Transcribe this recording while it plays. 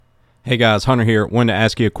Hey guys, Hunter here. Wanted to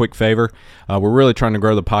ask you a quick favor. We're really trying to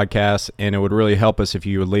grow the podcast, and it would really help us if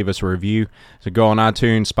you would leave us a review. So go on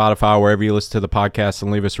iTunes, Spotify, wherever you listen to the podcast,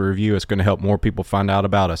 and leave us a review. It's going to help more people find out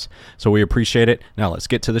about us. So we appreciate it. Now let's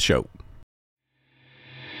get to the show.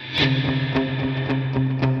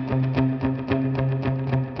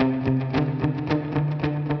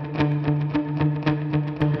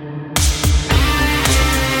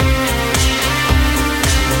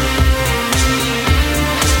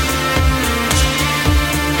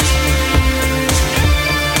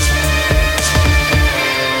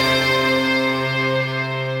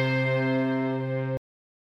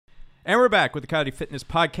 And we're back with the Coyote Fitness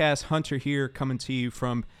Podcast. Hunter here, coming to you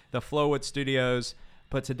from the Flowood Studios.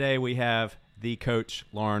 But today we have the coach,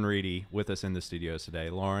 Lauren Reedy, with us in the studios today.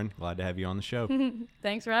 Lauren, glad to have you on the show.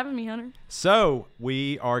 Thanks for having me, Hunter. So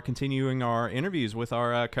we are continuing our interviews with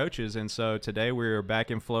our coaches. And so today we're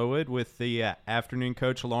back in Flowood with the afternoon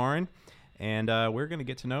coach, Lauren. And we're going to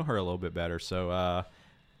get to know her a little bit better. So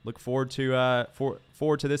look forward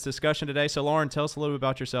to this discussion today. So, Lauren, tell us a little bit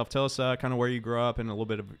about yourself. Tell us kind of where you grew up and a little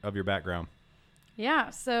bit of your background. Yeah,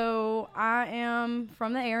 so I am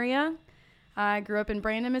from the area. I grew up in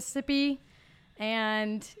Brandon, Mississippi,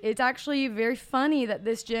 and it's actually very funny that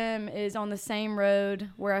this gym is on the same road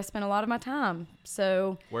where I spent a lot of my time.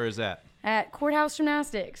 So, where is that? At Courthouse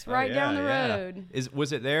Gymnastics, right down the road.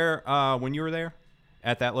 Was it there when you were there?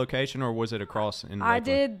 At that location, or was it across in Lakeland? I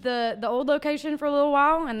did the old location for a little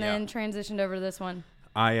while and then transitioned over to this one.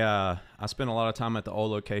 I spent a lot of time at the old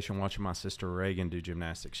location watching my sister Reagan do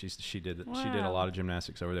gymnastics. She did a lot of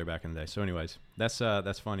gymnastics over there back in the day. So anyways, that's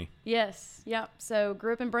funny. Yes. Yep. So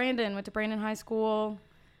grew up in Brandon, went to Brandon High School.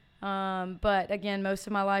 But again, most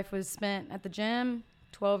of my life was spent at the gym,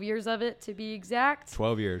 12 years of it to be exact.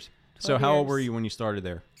 12 years. So how old were you when you started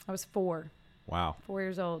there? I was 4. Wow. 4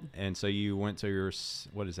 years old. And so you went to your,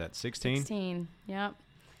 what is that, 16? 16, yep.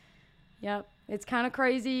 It's kind of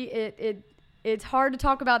crazy. It's hard to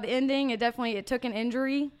talk about the ending. It took an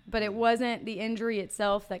injury, but it wasn't the injury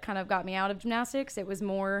itself that kind of got me out of gymnastics. It was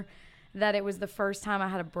more that it was the first time I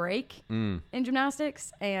had a break in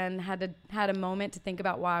gymnastics and had a moment to think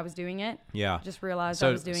about why I was doing it. Yeah. Just realized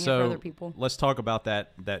I was doing it for other people. Let's talk about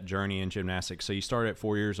that journey in gymnastics. So you started at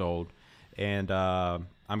 4 years old, and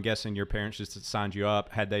I'm guessing your parents just signed you up.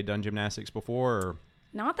 Had they done gymnastics before? Or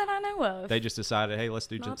not that I know of. They just decided, hey, let's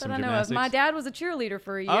do some gymnastics? Not that I know of. My dad was a cheerleader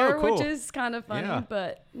for a year, cool. which is kind of funny,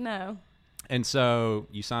 but no. And so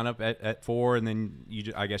you signed up at 4, and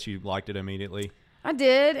then I guess you liked it immediately? I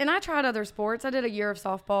did, and I tried other sports. I did a year of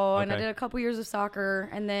softball, and I did a couple years of soccer,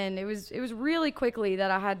 and then it was really quickly that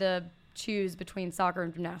I had to choose between soccer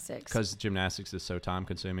and gymnastics. Because gymnastics is so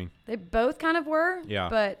time-consuming? They both kind of were, yeah.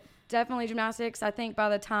 But definitely gymnastics. I think by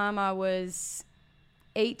the time I was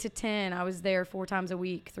 8 to 10, I was there 4 times a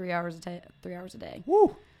week, 3 hours a day.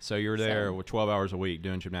 Woo! So you were there with 12 hours a week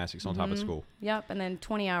doing gymnastics on top of school. Yep, and then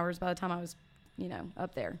 20 hours by the time I was,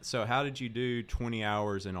 up there. So how did you do 20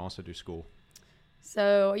 hours and also do school?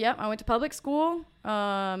 So, I went to public school,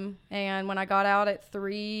 and when I got out at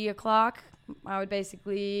 3 o'clock, I would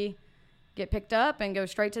basically get picked up and go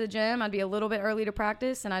straight to the gym. I'd be a little bit early to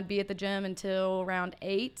practice, and I'd be at the gym until around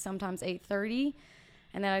 8, sometimes 8:30,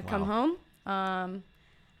 and then I'd come home.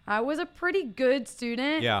 I was a pretty good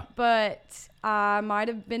student, but I might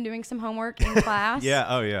have been doing some homework in class.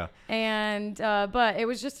 And but it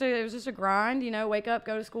was just a grind, wake up,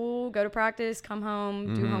 go to school, go to practice, come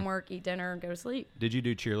home, do homework, eat dinner, and go to sleep. Did you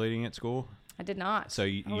do cheerleading at school? I did not. So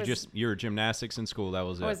you were gymnastics in school. That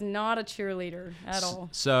was it. I was not a cheerleader at all.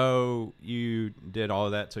 So you did all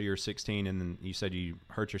of that till you were 16, and then you said you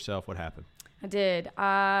hurt yourself. What happened? I did.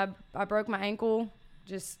 I broke my ankle,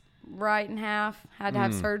 just right in half. Had to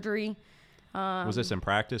have surgery. Was this in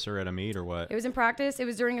practice or at a meet or what? It was in practice. It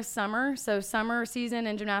was during a summer. So summer season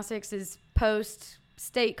in gymnastics is post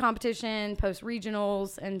state competition, post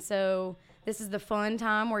regionals, and so this is the fun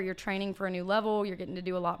time where you're training for a new level. You're getting to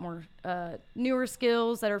do a lot more newer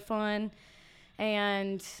skills that are fun.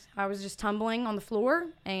 And I was just tumbling on the floor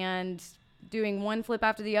and doing one flip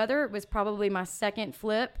after the other. It was probably my second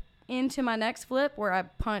flip into my next flip where I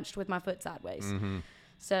punched with my foot sideways. Mm-hmm.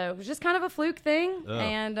 So it was just kind of a fluke thing.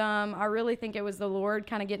 And I really think it was the Lord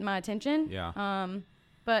kind of getting my attention. Yeah.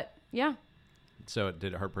 But, yeah. So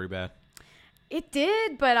did it hurt pretty bad? It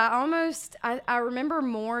did, but I remember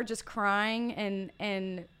more just crying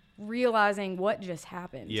and realizing what just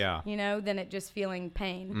happened. Yeah. Than it just feeling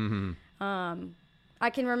pain. Mm-hmm. I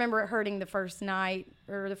can remember it hurting the first night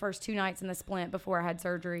or the first 2 nights in the splint before I had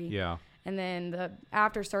surgery. Yeah. And then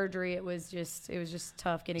after surgery, it was just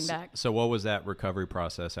tough getting back. So what was that recovery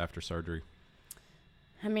process after surgery?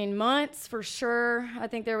 I mean, months for sure. I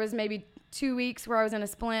think there was maybe 2 weeks where I was in a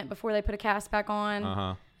splint before they put a cast back on.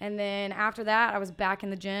 Uh-huh. And then after that, I was back in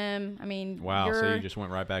the gym. I mean, wow. So you just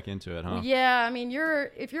went right back into it, huh? Yeah. I mean,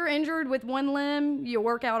 if you're injured with one limb, you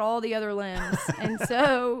work out all the other limbs. And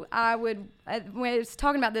so when I was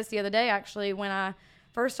talking about this the other day, actually, when I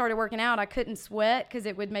first started working out, I couldn't sweat because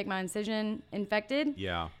it would make my incision infected.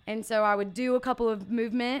 Yeah. And so I would do a couple of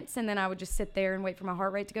movements, and then I would just sit there and wait for my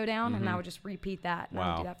heart rate to go down, Mm-hmm. and I would just repeat that. And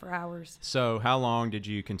I would do that for hours. So how long did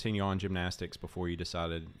you continue on gymnastics before you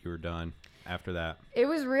decided you were done after that? It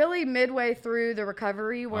was really midway through the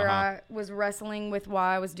recovery where I was wrestling with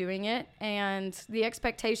why I was doing it. And the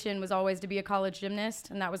expectation was always to be a college gymnast.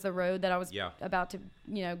 And that was the road that I was about to,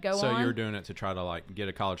 go on. So you were doing it to try to like get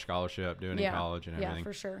a college scholarship, doing it in college and everything. Yeah,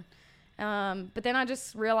 for sure. But then I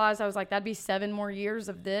just realized, I was like, that'd be 7 more years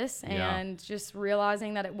of this. And just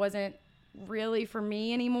realizing that it wasn't really for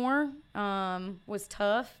me anymore was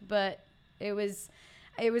tough. But it was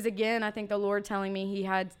again, I think the Lord telling me he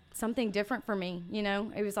had something different for me.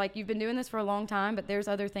 It was like, you've been doing this for a long time, but there's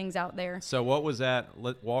other things out there. So what was that?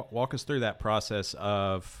 Walk us through that process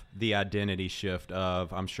of the identity shift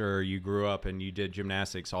of, I'm sure you grew up and you did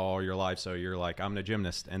gymnastics all your life. So you're like, I'm a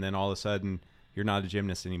gymnast. And then all of a sudden you're not a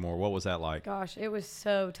gymnast anymore. What was that like? Gosh, it was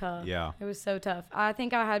so tough. Yeah. It was so tough. I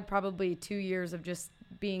think I had probably 2 years of just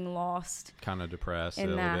being lost. Kind of depressed a in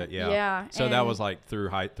little that. bit. Yeah. Yeah. So that was like through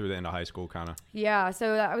the end of high school kind of. Yeah.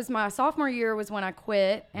 So that was my sophomore year was when I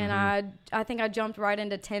quit. And I think I jumped right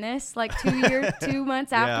into tennis like 2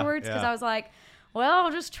 months afterwards because I was like, well,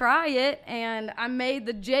 I'll just try it. And I made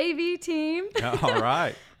the JV team. All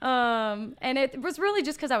right. And it was really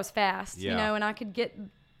just because I was fast, and I could get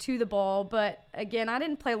to the ball. But again, I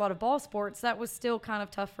didn't play a lot of ball sports. That was still kind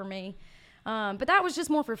of tough for me. But that was just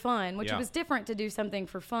more for fun, which it was different to do something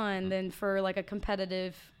for fun than for like a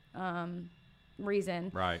competitive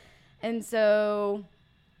reason. Right. And so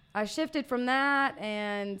I shifted from that,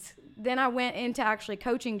 and then I went into actually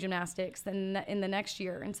coaching gymnastics in the next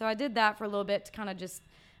year. And so I did that for a little bit to kind of just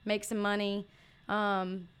make some money.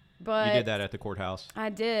 But you did that at the courthouse? I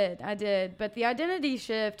did. But the identity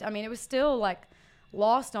shift, I mean, it was still like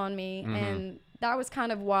lost on me. And that was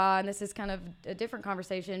kind of why, and this is kind of a different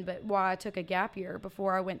conversation, but why I took a gap year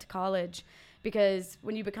before I went to college. Because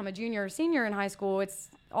when you become a junior or senior in high school, it's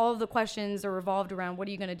all of the questions are revolved around what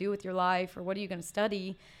are you going to do with your life or what are you going to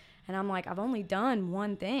study? And I'm like, I've only done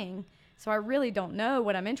one thing, so I really don't know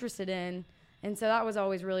what I'm interested in. And so that was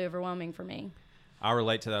always really overwhelming for me. I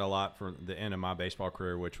relate to that a lot for the end of my baseball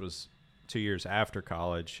career, which was 2 years after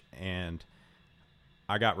college. And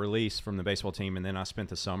I got released from the baseball team, and then I spent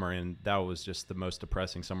the summer, and that was just the most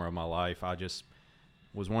depressing summer of my life. I just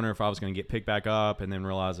was wondering if I was going to get picked back up, and then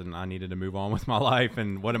realizing I needed to move on with my life.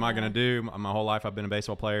 And what am I going to do? My whole life I've been a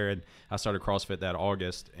baseball player, and I started CrossFit that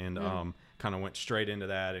August, and kind of went straight into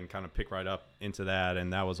that and kind of picked right up into that,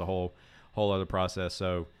 and that was a whole other process.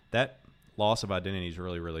 So that loss of identity is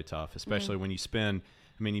really, really tough, especially when you spend –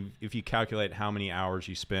 I mean, if you calculate how many hours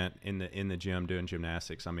you spent in the gym doing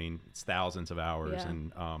gymnastics, I mean, it's thousands of hours. Yeah.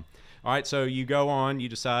 And all right, so you go on, you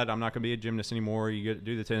decide I'm not going to be a gymnast anymore. You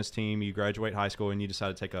do the tennis team, you graduate high school, and you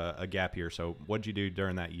decide to take a gap year. So what did you do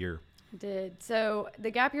during that year? I did. So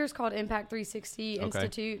the gap year is called Impact 360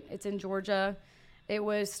 Institute. It's in Georgia. It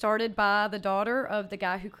was started by the daughter of the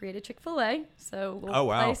guy who created Chick-fil-A. So a little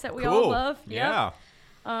place that we all love. Yeah. Yep.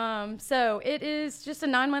 So it is just a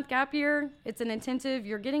 9-month gap year. It's an intensive.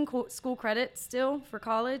 You're getting school credit still for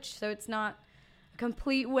college, so it's not a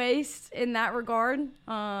complete waste in that regard.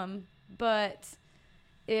 But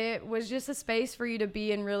it was just a space for you to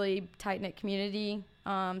be in really tight-knit community,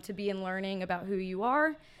 to be in learning about who you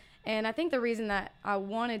are. And I think the reason that I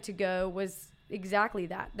wanted to go was exactly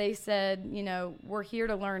that. They said, we're here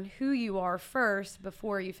to learn who you are first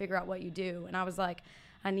before you figure out what you do. And I was like,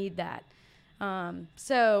 I need that.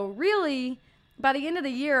 So really, by the end of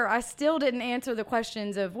the year, I still didn't answer the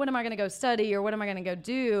questions of what am I going to go study or what am I going to go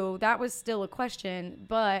do. That was still a question,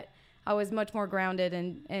 but I was much more grounded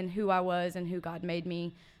in who I was and who God made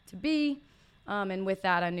me to be. And with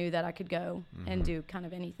that, I knew that I could go and do kind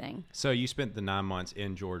of anything. So you spent the 9 months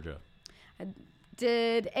in Georgia. I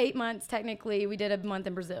did 8 months technically. We did a month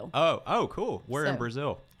in Brazil. Oh, cool. Where in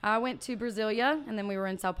Brazil? I went to Brasilia, and then we were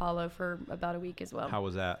in Sao Paulo for about a week as well. How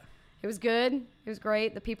was that? It was good. It was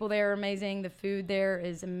great. The people there are amazing. The food there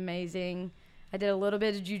is amazing. I did a little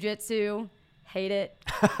bit of jiu-jitsu. Hate it.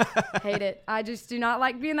 Hate it. I just do not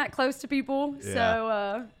like being that close to people. Yeah.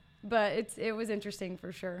 So, but it was interesting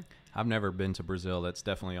for sure. I've never been to Brazil. That's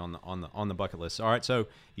definitely on the bucket list. All right, so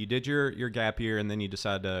you did your gap year, and then you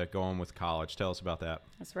decided to go on with college. Tell us about that.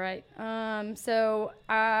 That's right. So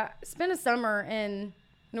I spent a summer in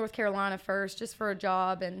North Carolina first, just for a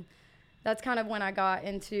job, and that's kind of when I got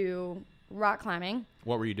into rock climbing.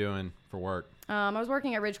 What were you doing for work? I was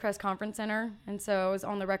working at Ridgecrest Conference Center, and so I was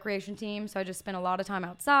on the recreation team, so I just spent a lot of time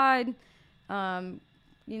outside,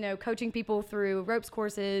 coaching people through ropes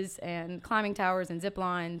courses and climbing towers and zip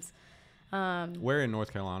lines. Where in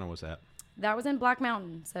North Carolina was that? That was in Black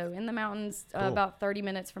Mountain, so in the mountains, Cool. about 30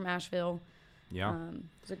 minutes from Asheville. Yeah. It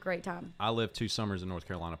was a great time. I lived 2 summers in North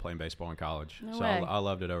Carolina playing baseball in college. No so way. I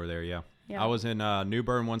loved it over there, yeah. Yeah. I was in New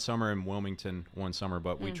Bern one summer and Wilmington one summer,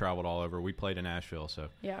 but we traveled all over. We played in Asheville, so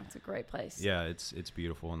Yeah, it's a great place. yeah, it's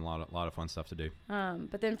beautiful and a lot of fun stuff to do.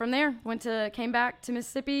 But then from there, came back to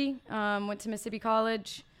Mississippi, went to Mississippi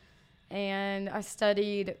College, and I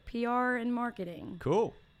studied PR and marketing.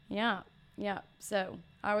 Cool. Yeah. So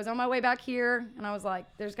I was on my way back here, and I was like,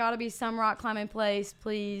 there's got to be some rock climbing place,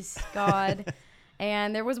 please, God.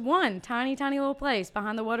 And there was one tiny little place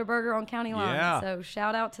behind the Whataburger on County Line. Yeah. So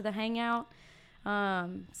shout out to the Hangout.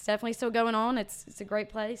 It's definitely still going on. It's a great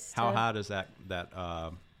place. How high does that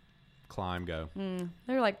climb go?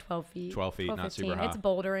 They're like 12 feet. 12 feet, not super high. It's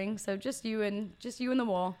bouldering, so just you and the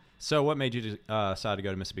wall. So what made you decide to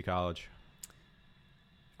go to Mississippi College?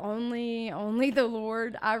 Only the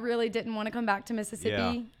Lord. I really didn't want to come back to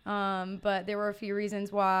Mississippi, but there were a few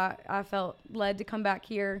reasons why I felt led to come back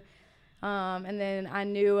here. And then I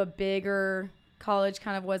knew a bigger college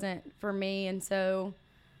kind of wasn't for me. And so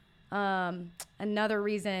another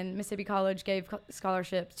reason, Mississippi College gave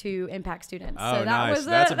scholarships to impact students. Oh, so nice.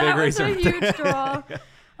 That's a big reason. That was a huge draw.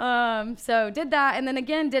 So did that. And then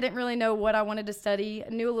again, didn't really know what I wanted to study.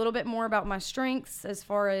 Knew a little bit more about my strengths as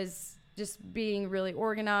far as just being really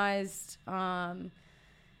organized and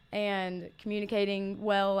communicating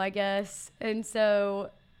well, I guess. And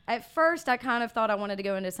so at first, I kind of thought I wanted to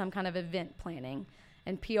go into some kind of event planning,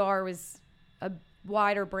 and PR was a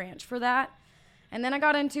wider branch for that. And then I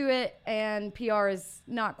got into it, and PR is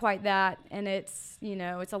not quite that, and it's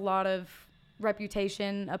a lot of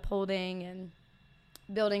reputation upholding and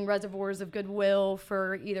building reservoirs of goodwill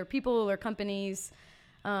for either people or companies,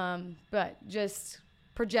 but just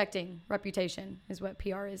projecting reputation is what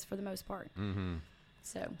PR is for the most part. Mm-hmm.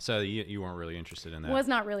 So you weren't really interested in that? Was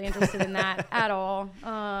not really interested in that at all.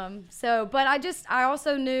 But I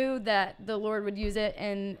also knew that the Lord would use it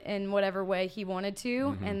in whatever way He wanted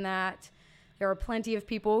to, and that there are plenty of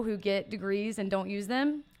people who get degrees and don't use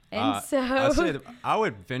them. And I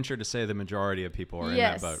would venture to say the majority of people are in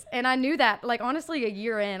that boat. And I knew that. Like, honestly, a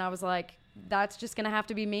year in, I was like, that's just going to have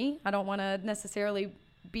to be me. I don't want to necessarily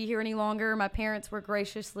be here any longer. My parents were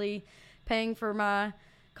graciously paying for my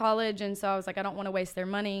college, and so I was like, I don't want to waste their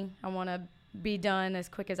money. I want to be done as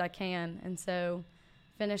quick as I can, and so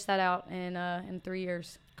finished that out in 3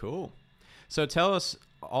 years. Cool. So tell us,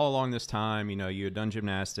 all along this time, you had done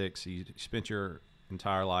gymnastics. You spent your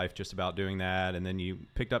entire life just about doing that, and then you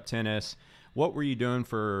picked up tennis. What were you doing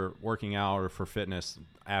for working out or for fitness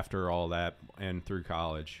after all that and through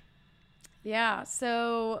college? Yeah,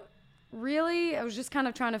 so really I was just kind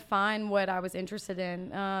of trying to find what I was interested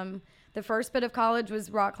in. The first bit of college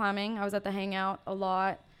was rock climbing. I was at the Hangout a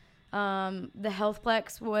lot. The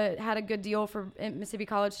Healthplex had a good deal for Mississippi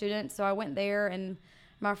College students, so I went there, and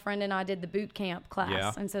my friend and I did the boot camp class.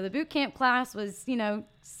 Yeah. And so the boot camp class was,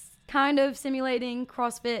 kind of simulating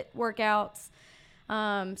CrossFit workouts.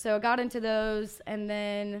 So I got into those, and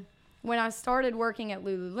then when I started working at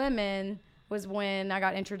Lululemon was when I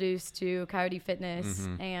got introduced to Coyote Fitness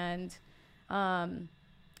and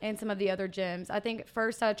some of the other gyms. I think at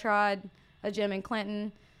first I tried a gym in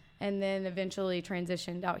Clinton, and then eventually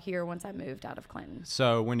transitioned out here once I moved out of Clinton.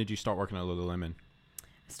 So when did you start working at Lululemon?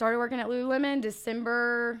 I started working at Lululemon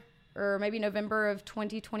December or maybe November of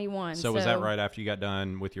 2021. So was that right after you got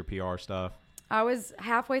done with your PR stuff? I was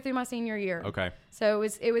halfway through my senior year. Okay. So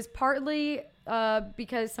it was partly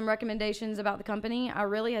because some recommendations about the company. I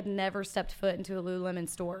really had never stepped foot into a Lululemon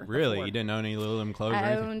store. Really? before. You didn't own any Lululemon clothes or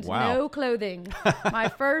I anything? owned Wow. no clothing. My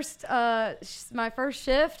first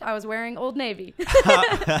shift, I was wearing Old Navy.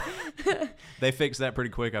 They fixed that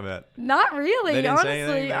pretty quick, I bet. Not really, They didn't say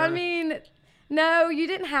honestly. anything, I mean, no, you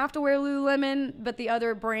didn't have to wear Lululemon, but the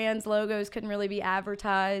other brands' logos couldn't really be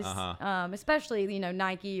advertised, especially,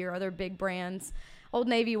 Nike or other big brands. Old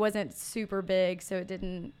Navy wasn't super big, so it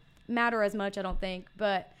didn't matter as much, I don't think.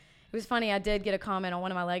 But it was funny. I did get a comment on one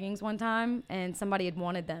of my leggings one time, and somebody had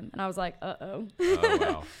wanted them. And I was like, uh-oh.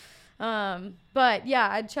 Oh, wow. But, yeah,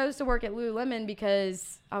 I chose to work at Lululemon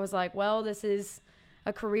because I was like, well, this is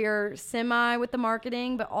a career semi with the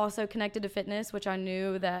marketing, but also connected to fitness, which I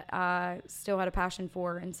knew that I still had a passion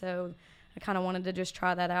for. And so I kind of wanted to just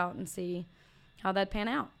try that out and see how that'd pan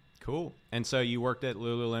out. Cool. And so you worked at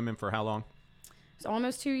Lululemon for how long? was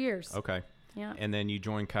almost 2 years. Okay. Yeah. And then you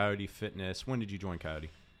joined Coyote Fitness. When did you join Coyote?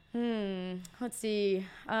 Let's see.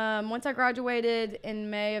 Once I graduated in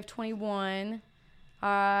May of 21,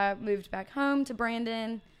 I moved back home to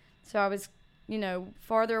Brandon. So I was,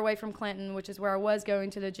 farther away from Clinton, which is where I was going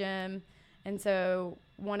to the gym. And so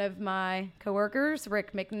one of my coworkers,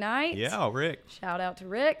 Rick McKnight. Yeah, Rick. Shout out to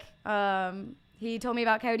Rick. He told me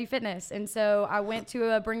about Coyote Fitness. And so I went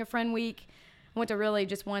to a Bring a Friend week. I went to really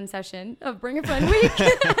just one session of Bring a Friend week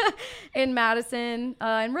in Madison.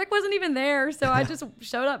 And Rick wasn't even there, so I just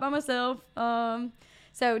showed up by myself.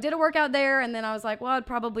 So did a workout there, and then I was like, well, I'd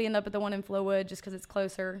probably end up at the one in Flowood just because it's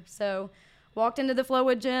closer. So walked into the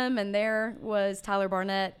Flowood gym, and there was Tyler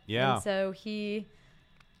Barnett. Yeah. And so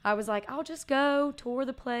I was like, I'll just go tour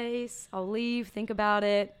the place. I'll leave, think about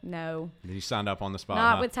it. No. You signed up on the spot,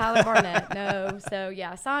 Not with Tyler Barnett, no. So,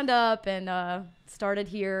 yeah, signed up and started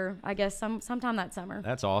here, I guess, sometime that summer.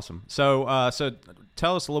 That's awesome. So so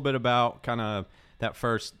tell us a little bit about kind of that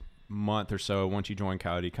first month or so once you joined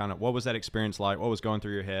Coyote. Kind of what was that experience like? What was going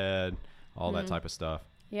through your head? All that type of stuff.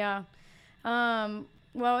 Yeah.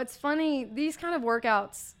 Well, it's funny. These kind of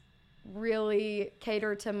workouts really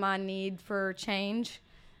cater to my need for change.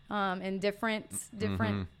 And different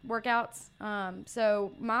workouts.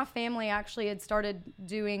 So my family actually had started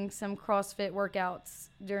doing some CrossFit workouts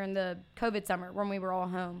during the COVID summer when we were all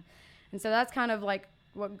home. And so that's kind of like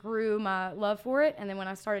what grew my love for it. And then when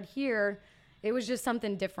I started here, it was just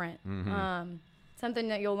something different. Something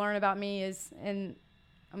that you'll learn about me is, and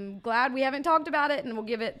I'm glad we haven't talked about it, and we'll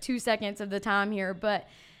give it 2 seconds of the time here, but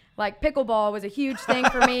like pickleball was a huge thing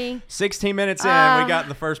for me. 16 minutes in, we got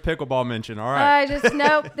the first pickleball mention. All right.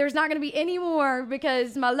 Nope, there's not going to be any more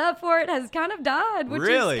because my love for it has kind of died, which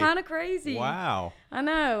is kind of crazy. Wow. I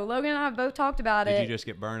know. Logan and I have both talked about it. Did you just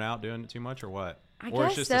get burned out doing it too much or what? I or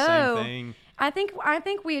guess it's just so. the same thing? I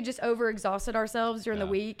think we had just overexhausted ourselves during the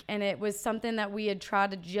week, and it was something that we had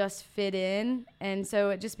tried to just fit in, and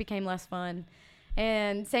so it just became less fun.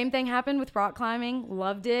 And same thing happened with rock climbing.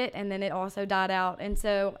 Loved it, and then it also died out. And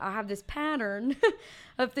so I have this pattern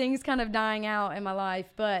of things kind of dying out in my life.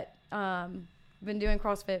 But been doing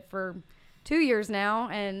CrossFit for 2 years now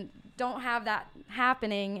and don't have that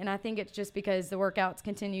happening. And I think it's just because the workouts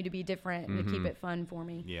continue to be different and to keep it fun for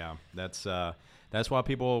me. Yeah, that's why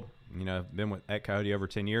people, have been at Coyote over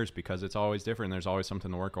 10 years, because it's always different. There's always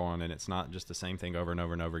something to work on, and it's not just the same thing over and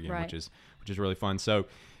over and over again, Right. which is really fun. So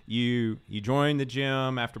you joined the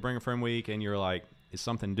gym after Bring a Friend week, and you're like, it's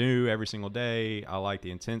something new every single day. I like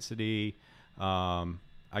the intensity.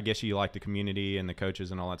 I guess you like the community and the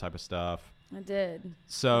coaches and all that type of stuff. I did.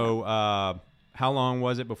 So how long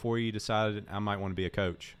was it before you decided I might want to be a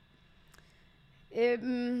coach? It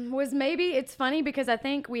was it's funny because I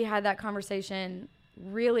think we had that conversation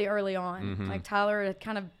really early on. Like Tyler had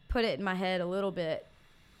kind of put it in my head a little bit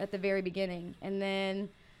at the very beginning. And then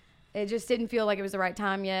it just didn't feel like it was the right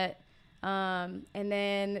time yet. And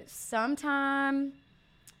then sometime,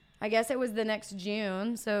 I guess it was the next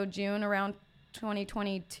June. So June around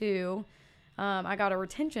 2022, I got a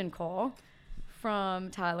retention call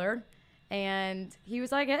from Tyler. And he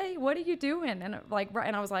was like, hey, what are you doing? And I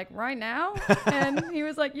was like, right now? And he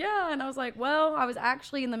was like, yeah. And I was like, well, I was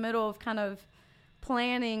actually in the middle of kind of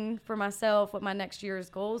planning for myself what my next year's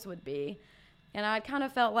goals would be. And I kind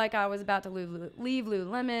of felt like I was about to leave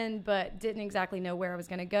Lululemon, but didn't exactly know where I was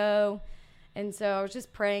going to go. And so I was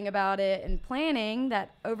just praying about it and planning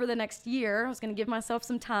that over the next year, I was going to give myself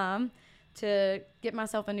some time to get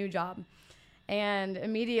myself a new job. And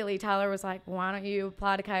immediately Tyler was like, why don't you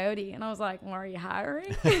apply to Coyote? And I was like, well, are you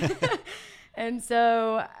hiring? And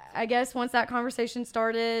so I guess once that conversation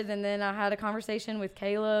started, and then I had a conversation with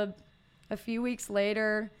Caleb a few weeks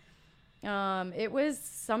later, it was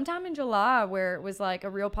sometime in July where it was like a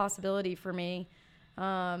real possibility for me.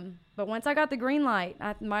 But once I got the green light,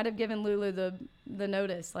 I might have given Lulu the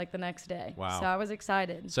notice like the next day. Wow. So I was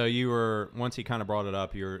excited. So once he kind of brought it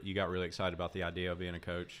up, you got really excited about the idea of being a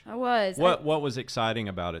coach. I was. What was exciting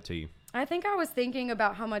about it to you? I think I was thinking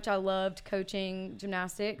about how much I loved coaching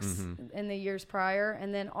gymnastics in the years prior.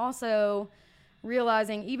 And then also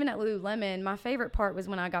realizing even at Lululemon, my favorite part was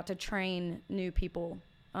when I got to train new people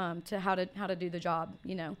to how to do the job,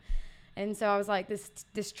 And so I was like,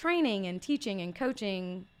 this training and teaching and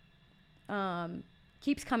coaching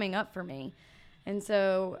keeps coming up for me. And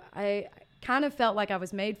so I kind of felt like I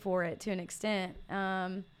was made for it to an extent.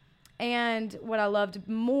 And what I loved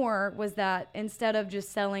more was that instead of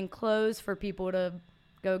just selling clothes for people to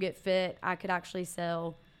go get fit, I could actually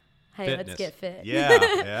sell, hey, Fitness. Let's get fit. Yeah,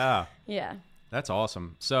 yeah. Yeah. That's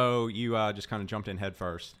awesome. So you just kind of jumped in head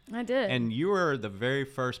first. I did. And you were the very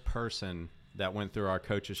first person that went through our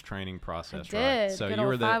coaches training process, I right? did. So Good you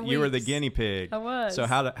were old the 5 you were the weeks. guinea pig. I was. So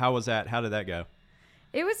how was that? How did that go?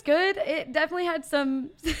 It was good. It definitely had some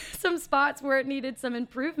spots where it needed some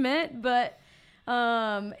improvement, but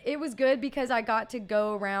it was good because I got to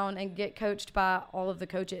go around and get coached by all of the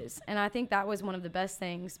coaches. And I think that was one of the best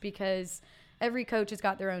things because every coach has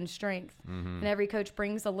got their own strength, and every coach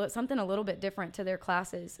brings something a little bit different to their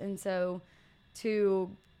classes. And so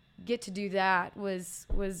to get to do that was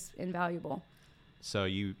invaluable. So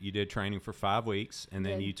you did training for 5 weeks, and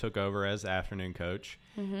then you took over as the afternoon coach.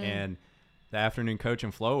 And the afternoon coach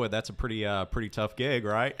in Flowood, that's a pretty tough gig,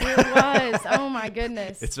 right? It was. Oh my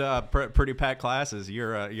goodness. It's pretty packed classes.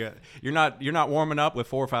 You're not warming up with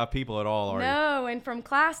 4 or 5 people at all, are you? No, and from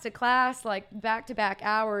class to class, like back-to-back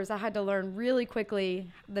hours, I had to learn really quickly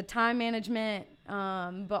the time management,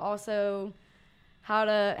 but also how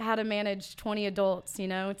to manage 20 adults. You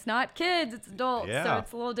know, it's not kids, it's adults, so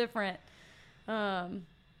it's a little different.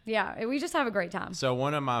 Yeah, we just have a great time. So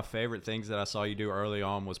one of my favorite things that I saw you do early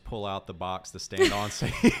on was pull out the box to stand on so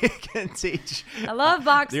you can teach. I love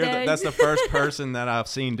box day. That's the first person that I've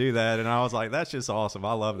seen do that, and I was like, that's just awesome.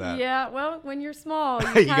 I love that. Yeah, well, when you're small,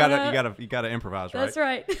 you gotta improvise, right? That's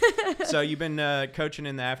right. So you've been coaching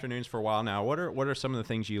in the afternoons for a while now. What are some of the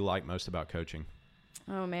things you like most about coaching?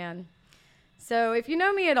 Oh man. So if you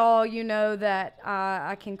know me at all, you know that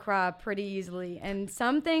I can cry pretty easily. And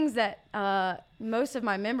some things that most of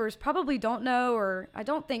my members probably don't know, or I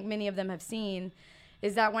don't think many of them have seen,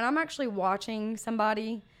 is that when I'm actually watching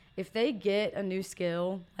somebody, if they get a new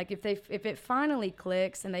skill, like if it finally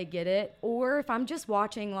clicks and they get it, or if I'm just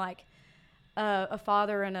watching like a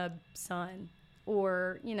father and a son,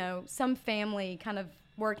 or, you know, some family kind of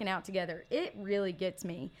working out together, it really gets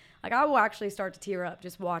me. Like I will actually start to tear up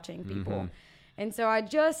just watching people. And so I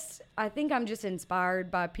think I'm just inspired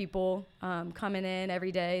by people coming in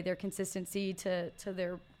every day, their consistency to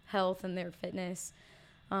their health and their fitness.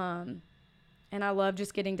 And I love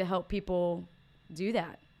just getting to help people do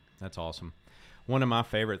that. That's awesome. One of my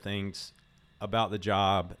favorite things about the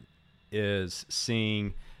job is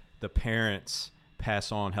seeing the parents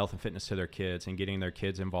pass on health and fitness to their kids and getting their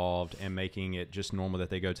kids involved and making it just normal that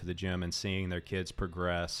they go to the gym and seeing their kids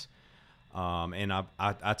progress. And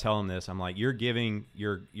I tell them this, I'm like, you're giving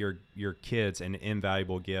your kids an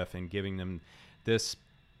invaluable gift and giving them this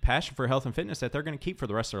passion for health and fitness that they're going to keep for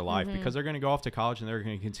the rest of their life because they're going to go off to college and they're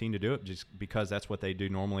going to continue to do it just because that's what they do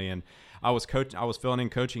normally. And I was filling in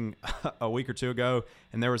coaching a week or two ago,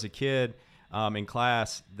 and there was a kid in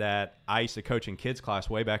class that I used to coach in kids class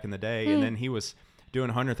way back in the day. And then he was doing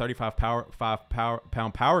 135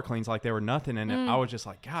 pound power cleans like they were nothing. And I was just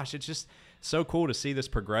like, gosh, it's just so cool to see this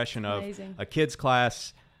progression of a kids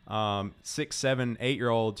class, 6, 7,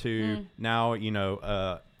 8-year-old to now, you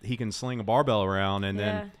know, he can sling a barbell around, and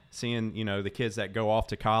then seeing, you know, the kids that go off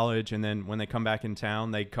to college, and then when they come back in town,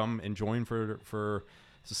 they come and join for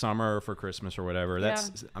the summer or for Christmas or whatever.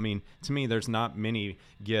 That's, I mean, to me, there's not many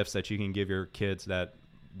gifts that you can give your kids that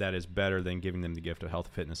is better than giving them the gift of health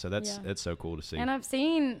and fitness. So that's so cool to see. And I've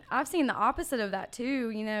seen the opposite of that too.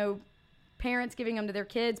 You know, parents giving them to their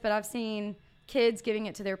kids, but I've seen kids giving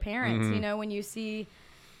it to their parents. You know, when you see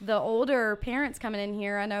the older parents coming in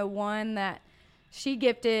here, I know one that she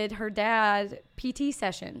gifted her dad PT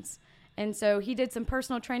sessions. And so he did some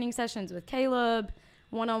personal training sessions with Caleb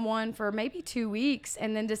one-on-one for maybe 2 weeks,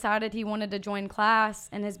 and then decided he wanted to join class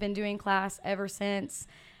and has been doing class ever since.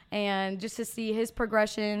 And just to see his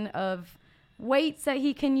progression of weights that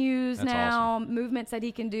he can use now, movements that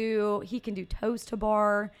he can do toes to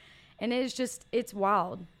bar. And it's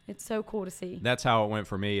wild. It's so cool to see. That's how it went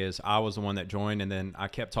for me. Is I was the one that joined, and then I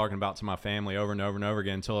kept talking about to my family over and over and over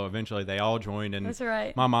again until eventually they all joined. And that's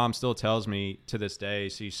right. My mom still tells me to this day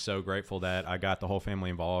she's so grateful that I got the whole family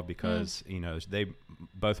involved because you know,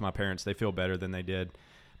 both of my parents, they feel better than they did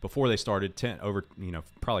before they started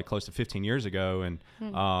probably close to 15 years ago. And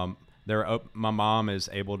my mom is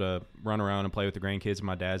able to run around and play with the grandkids, and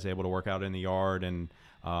my dad's able to work out in the yard, and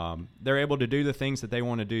they're able to do the things that they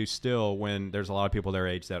want to do still when there's a lot of people their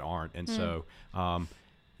age that aren't. And so,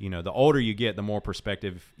 you know, the older you get, the more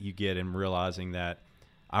perspective you get in realizing that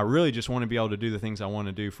I really just want to be able to do the things I want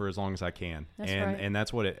to do for as long as I can. And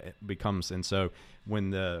that's what it becomes. And so when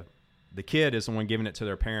the kid is the one giving it to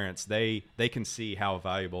their parents, they can see how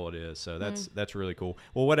valuable it is. So that's really cool.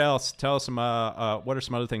 Well, what else? Tell us what are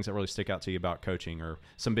some other things that really stick out to you about coaching, or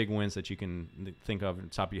some big wins that you can think of at the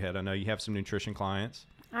top of your head? I know you have some nutrition clients.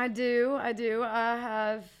 I do. I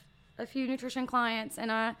have a few nutrition clients,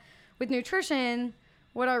 and with nutrition,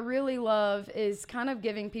 what I really love is kind of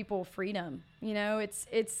giving people freedom. You know,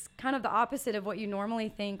 it's kind of the opposite of what you normally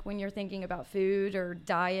think when you're thinking about food or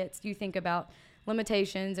diets. You think about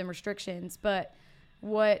limitations and restrictions, but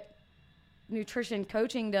what nutrition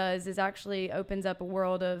coaching does is actually opens up a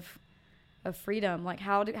world of freedom. Like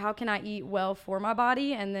how can I eat well for my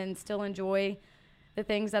body and then still enjoy the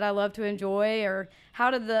things that I love to enjoy, or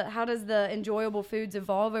how does the enjoyable foods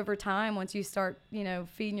evolve over time once you start, you know,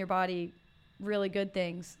 feeding your body really good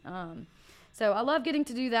things. So I love getting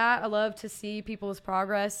to do that. I love to see people's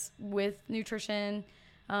progress with nutrition,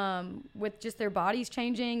 with just their bodies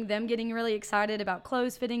changing, them getting really excited about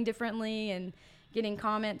clothes fitting differently, and getting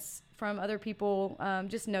comments from other people,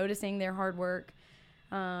 just noticing their hard work.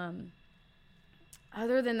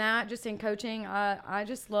 Other than that, just in coaching, I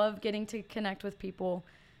just love getting to connect with people.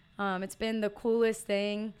 It's been the coolest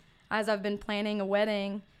thing as I've been planning a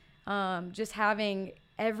wedding, just having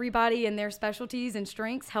everybody in their specialties and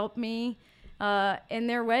strengths help me in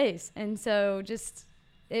their ways. And so just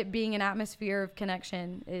it being an atmosphere of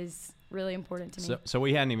connection is really important to me. So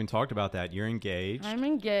we hadn't even talked about that. You're engaged. I'm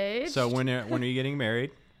engaged. So when are you getting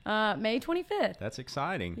married? May 25th. That's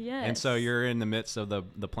exciting. Yes. And so you're in the midst of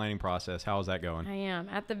the planning process. How is that going? I am.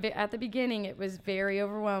 At the beginning, it was very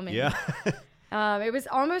overwhelming. Yeah. It was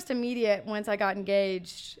almost immediate once I got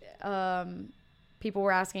engaged. People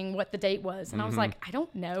were asking what the date was. And I was like, I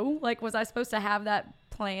don't know. Like, was I supposed to have that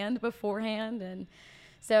planned beforehand? And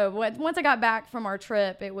so once I got back from our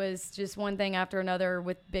trip, it was just one thing after another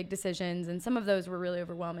with big decisions. And some of those were really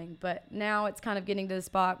overwhelming. But now it's kind of getting to the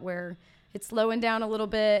spot where it's slowing down a little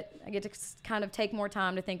bit. I get to kind of take more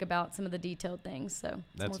time to think about some of the detailed things. So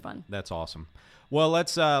it's more fun. That's awesome. Well,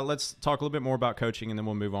 let's talk a little bit more about coaching, and then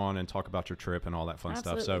we'll move on and talk about your trip and all that fun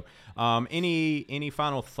stuff. So any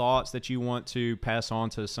final thoughts that you want to pass on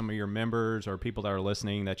to some of your members or people that are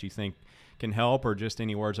listening that you think can help, or just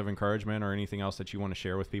any words of encouragement or anything else that you want to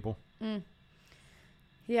share with people?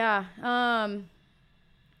 Yeah.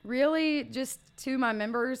 Really, just to my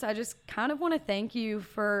members, I just kind of want to thank you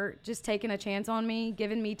for just taking a chance on me,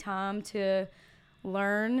 giving me time to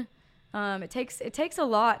learn. It takes a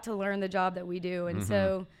lot to learn the job that we do, and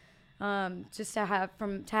so just to have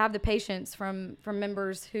the patience from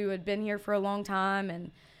members who had been here for a long time, and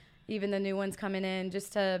even the new ones coming in,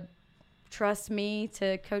 just to trust me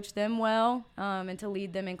to coach them well, and to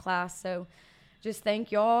lead them in class. So just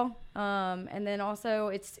thank y'all. And then also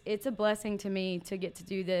it's a blessing to me to get to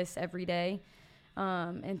do this every day,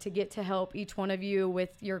 and to get to help each one of you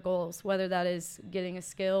with your goals, whether that is getting a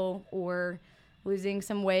skill or losing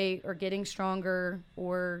some weight or getting stronger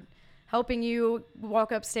or helping you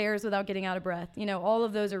walk upstairs without getting out of breath. You know, all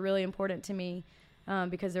of those are really important to me,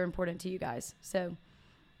 because they're important to you guys. So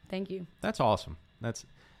thank you. That's awesome.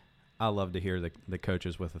 I love to hear the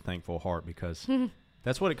coaches with a thankful heart, because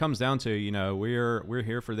that's what it comes down to. You know, we're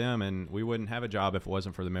here for them, and we wouldn't have a job if it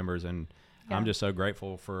wasn't for the members. And yeah. I'm just so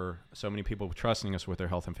grateful for so many people trusting us with their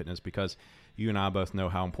health and fitness, because you and I both know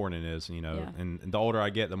how important it is, you know, yeah. and the older I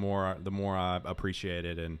get, the more I appreciate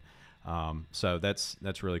it. And so that's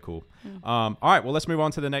really cool. All right, well, let's move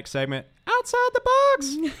on to the next segment, Outside the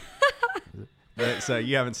Box. So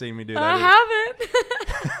you haven't seen me do that. I haven't.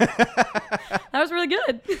 That was really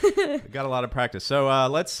good. Got a lot of practice. So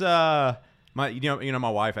let's my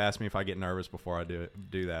wife asked me if I get nervous before I do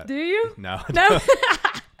that. Do you? No.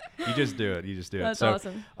 You just do it. That's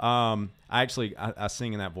awesome. I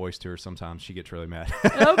sing in that voice to her sometimes. She gets really mad.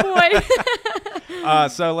 Oh boy.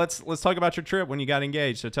 So let's talk about your trip when you got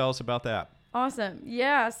engaged. So tell us about that. Awesome.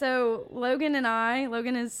 Yeah. So Logan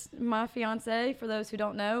is my fiance, for those who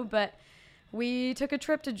don't know, but we took a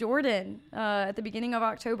trip to Jordan at the beginning of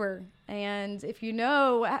October. And if you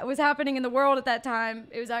know what was happening in the world at that time,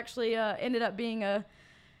 it was actually ended up being a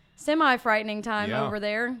semi-frightening time over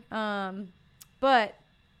there. But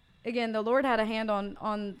again, the Lord had a hand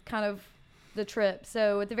on kind of the trip.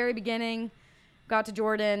 So at the very beginning, got to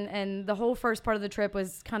Jordan, and the whole first part of the trip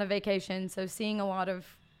was kind of vacation. So seeing a lot of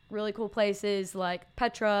really cool places like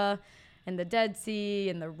Petra and the Dead Sea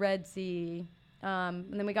and the Red Sea.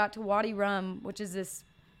 And then we got to Wadi Rum, which is this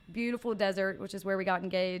beautiful desert, which is where we got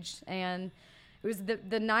engaged. And it was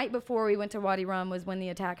the night before we went to Wadi Rum was when the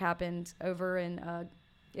attack happened over in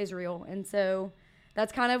Israel. And so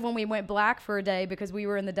that's kind of when we went black for a day, because we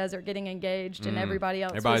were in the desert getting engaged, and everybody's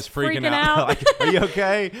was freaking out. Like, are you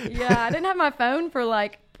okay? Yeah, I didn't have my phone for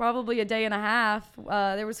like probably a day and a half.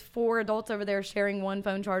 There was 4 adults over there sharing one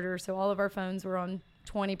phone charger, so all of our phones were on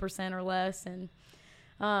 20% or less. And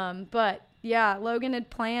but Yeah, Logan had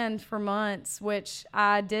planned for months, which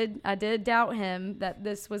I did doubt him that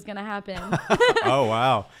this was going to happen. Oh,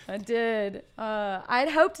 wow. I did. I'd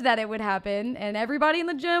hoped that it would happen, and everybody in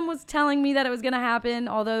the gym was telling me that it was going to happen,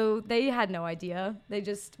 although they had no idea.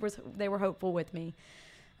 They were hopeful with me.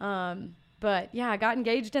 But yeah, I got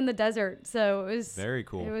engaged in the desert, so it was very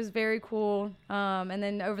cool. It was very cool. And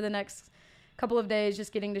then over the next couple of days,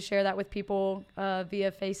 just getting to share that with people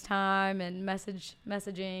via FaceTime and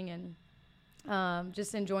messaging, and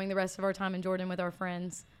just enjoying the rest of our time in Jordan with our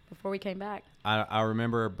friends before we came back. I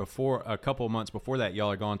remember a couple of months before that,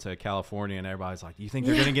 y'all are going to California, and everybody's like, "You think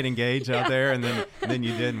they're going to get engaged out there?" And then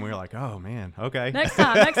you did, and we were like, "Oh man, okay, next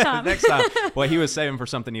time." Next time. Well, he was saving for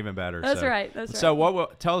something even better. That's right.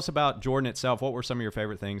 So, tell us about Jordan itself. What were some of your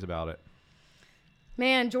favorite things about it?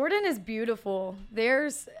 Man, Jordan is beautiful.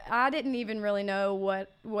 I didn't even really know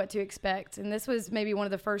what to expect. And this was maybe one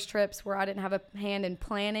of the first trips where I didn't have a hand in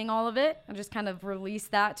planning all of it. I just kind of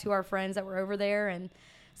released that to our friends that were over there. And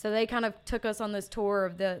so they kind of took us on this tour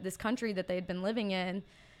of this country that they'd been living in.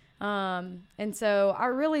 And so I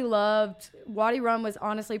really loved Wadi Rum. Was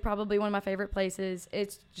honestly probably one of my favorite places.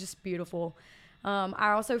 It's just beautiful.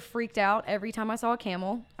 I also freaked out every time I saw a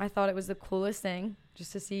camel. I thought it was the coolest thing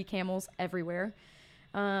just to see camels everywhere.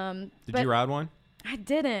 Did you ride one? I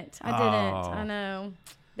didn't. I know.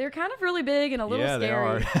 They're kind of really big and a little scary. They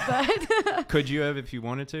are. But could you have if you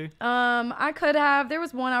wanted to? I could have. There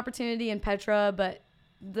was one opportunity in Petra, but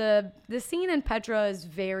the scene in Petra is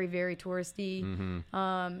very, very touristy. Mm-hmm.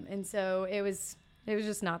 And so it was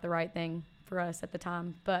just not the right thing for us at the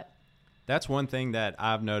time. But that's one thing that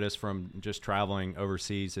I've noticed from just traveling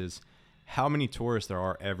overseas is how many tourists there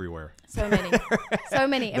are everywhere. So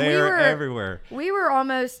many. And they are everywhere. We were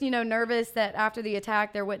almost, nervous that after the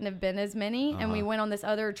attack there wouldn't have been as many. And we went on this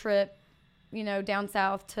other trip, down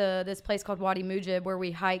south to this place called Wadi Mujib, where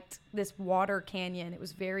we hiked this water canyon. It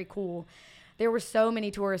was very cool. There were so many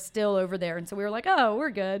tourists still over there. And so we were like, oh,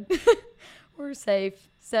 we're good. We're safe.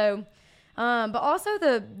 So, but also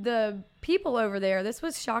the people over there, this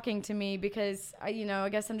was shocking to me because, I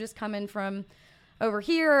guess I'm just coming from over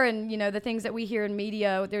here, and the things that we hear in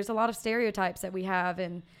media, there's a lot of stereotypes that we have,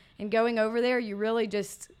 and going over there, you really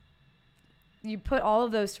you put all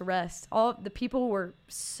of those to rest. All the people were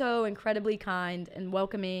so incredibly kind and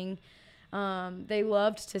welcoming. They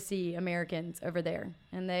loved to see Americans over there,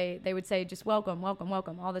 and they would say just welcome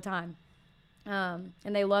all the time. And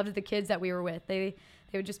they loved the kids that we were with. They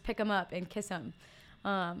would just pick them up and kiss them,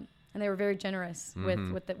 and they were very generous with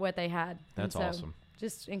what they had. That's awesome.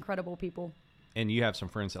 Just incredible people. And you have some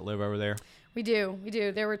friends that live over there? We do.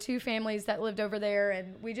 There were 2 families that lived over there,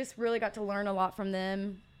 and we just really got to learn a lot from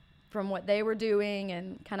them, from what they were doing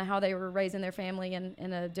and kind of how they were raising their family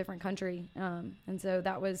in a different country. And so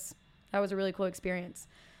that was a really cool experience.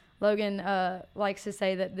 Logan likes to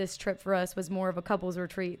say that this trip for us was more of a couples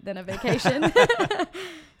retreat than a vacation.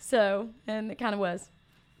 And it kind of was.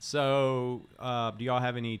 So do y'all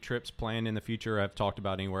have any trips planned in the future? Have talked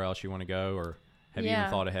about anywhere else you want to go, or have you even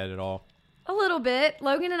thought ahead at all? A little bit.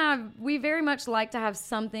 Logan and I, we very much like to have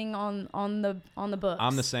something on the books.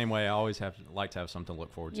 I'm the same way. I always like to have something to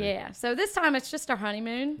look forward to. Yeah. So this time it's just our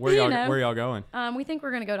honeymoon. Where y'all going? We think we're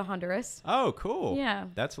going to go to Honduras. Oh, cool. Yeah.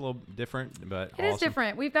 That's a little different, but it is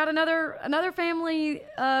different. We've got another family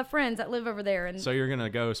friends that live over there, and so you're going to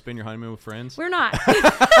go spend your honeymoon with friends? We're not.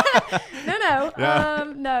 No.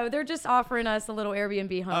 Yeah. No, they're just offering us a little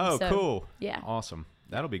Airbnb home. Oh, cool. Yeah. Awesome.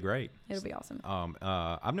 That'll be great. It'll be awesome.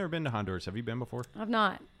 I've never been to Honduras. Have you been before? I've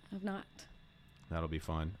not. That'll be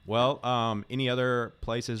fun. Well, any other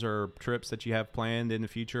places or trips that you have planned in the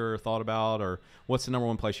future or thought about, or what's the number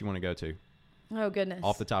one place you want to go to? Oh, goodness.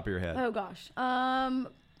 Off the top of your head. Oh, gosh.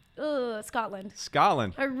 Scotland.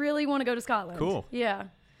 Scotland. I really want to go to Scotland. Cool. Yeah.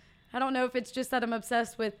 I don't know if it's just that I'm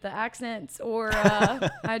obsessed with the accents, or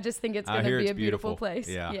I just think it's going to be a beautiful place.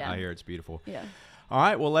 Yeah, I hear it's beautiful. Yeah. All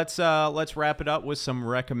right, well, let's wrap it up with some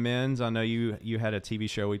recommends. I know you had a TV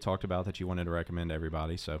show we talked about that you wanted to recommend to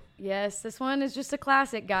everybody. So yes, this one is just a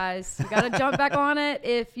classic, guys. You got to jump back on it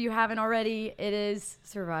if you haven't already. It is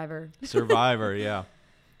Survivor. Survivor, yeah.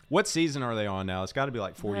 What season are they on now? It's got to be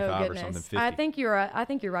like 45 or something. 50. I think you're right. I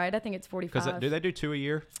think it's 45. Because do they do 2 a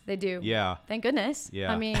year? They do. Yeah. Thank goodness.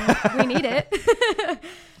 Yeah. I mean, we need it.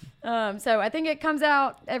 So I think it comes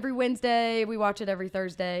out every Wednesday. We watch it every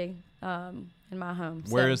Thursday. In my home.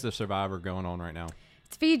 Where is the Survivor going on right now?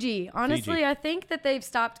 It's Fiji. Honestly, Fiji. I think that they've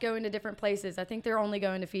stopped going to different places. I think they're only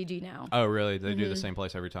going to Fiji now. Oh, really? They do the same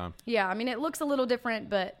place every time? Yeah, I mean, it looks a little different,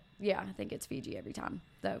 but yeah, I think it's Fiji every time.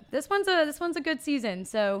 So this one's a good season.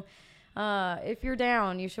 So if you're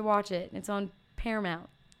down, you should watch it. It's on Paramount.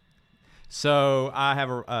 So I have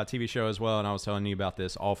a TV show as well, and I was telling you about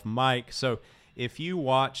this off mic. So if you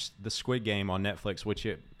watch the Squid Game on Netflix, which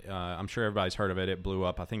I'm sure everybody's heard of it, it blew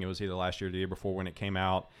up. I think it was either last year or the year before when it came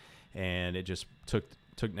out, and it just took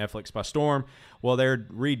Netflix by storm. Well, they're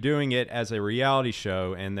redoing it as a reality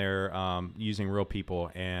show, and they're using real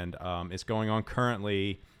people, and it's going on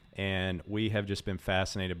currently. And we have just been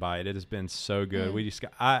fascinated by it. It has been so good. We just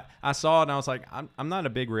I saw it and I was like, I'm not a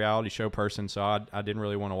big reality show person, so I didn't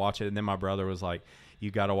really want to watch it. And then my brother was like,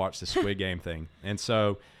 you got to watch the Squid Game thing. And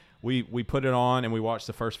so we put it on and we watched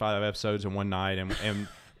the first 5 episodes in one night. And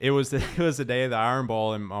it was the day of the Iron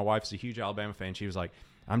Bowl, and my wife's a huge Alabama fan. She was like,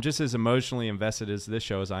 I'm just as emotionally invested as this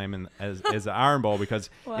show as I am as the Iron Bowl, because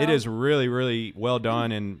it is really, really well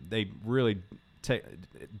done, and they really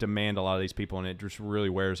demand a lot of these people, and it just really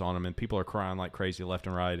wears on them, and people are crying like crazy left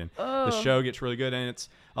and right, and the show gets really good, and it's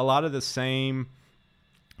a lot of the same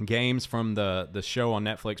games from the show on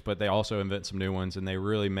Netflix, but they also invent some new ones, and they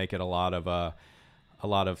really make it a lot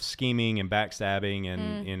of scheming and backstabbing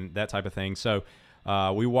and that type of thing. So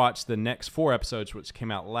we watched the next 4 episodes, which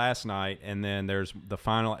came out last night, and then there's the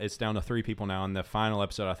final. It's down to 3 people now, and the final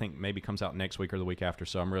episode I think maybe comes out next week or the week after.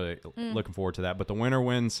 So I'm really looking forward to that. But the winner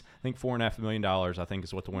wins, I think $4.5 million. I think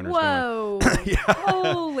is what the winner's doing. Yeah.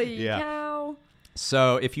 Holy cow!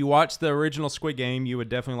 So if you watch the original Squid Game, you would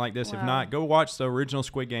definitely like this. If not, go watch the original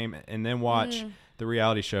Squid Game and then watch the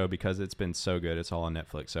reality show, because it's been so good. It's all on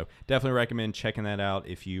Netflix. So definitely recommend checking that out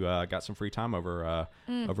if you got some free time over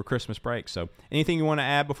Christmas break. So anything you want to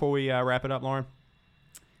add before we wrap it up, Lauren?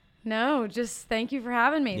 No, just thank you for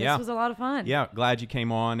having me. Yeah. This was a lot of fun. Yeah, glad you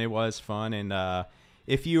came on. It was fun. And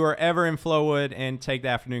if you are ever in Flowood and take the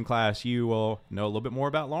afternoon class, you will know a little bit more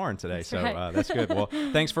about Lauren today. That's so right. That's good. Well,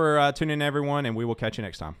 thanks for tuning in, everyone, and we will catch you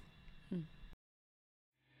next time.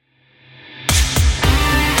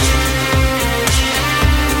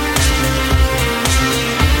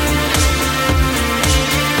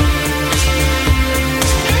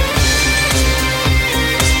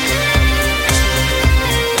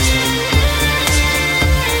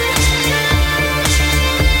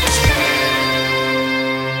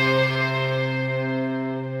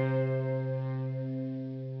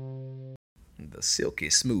 The silky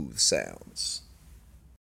smooth sounds.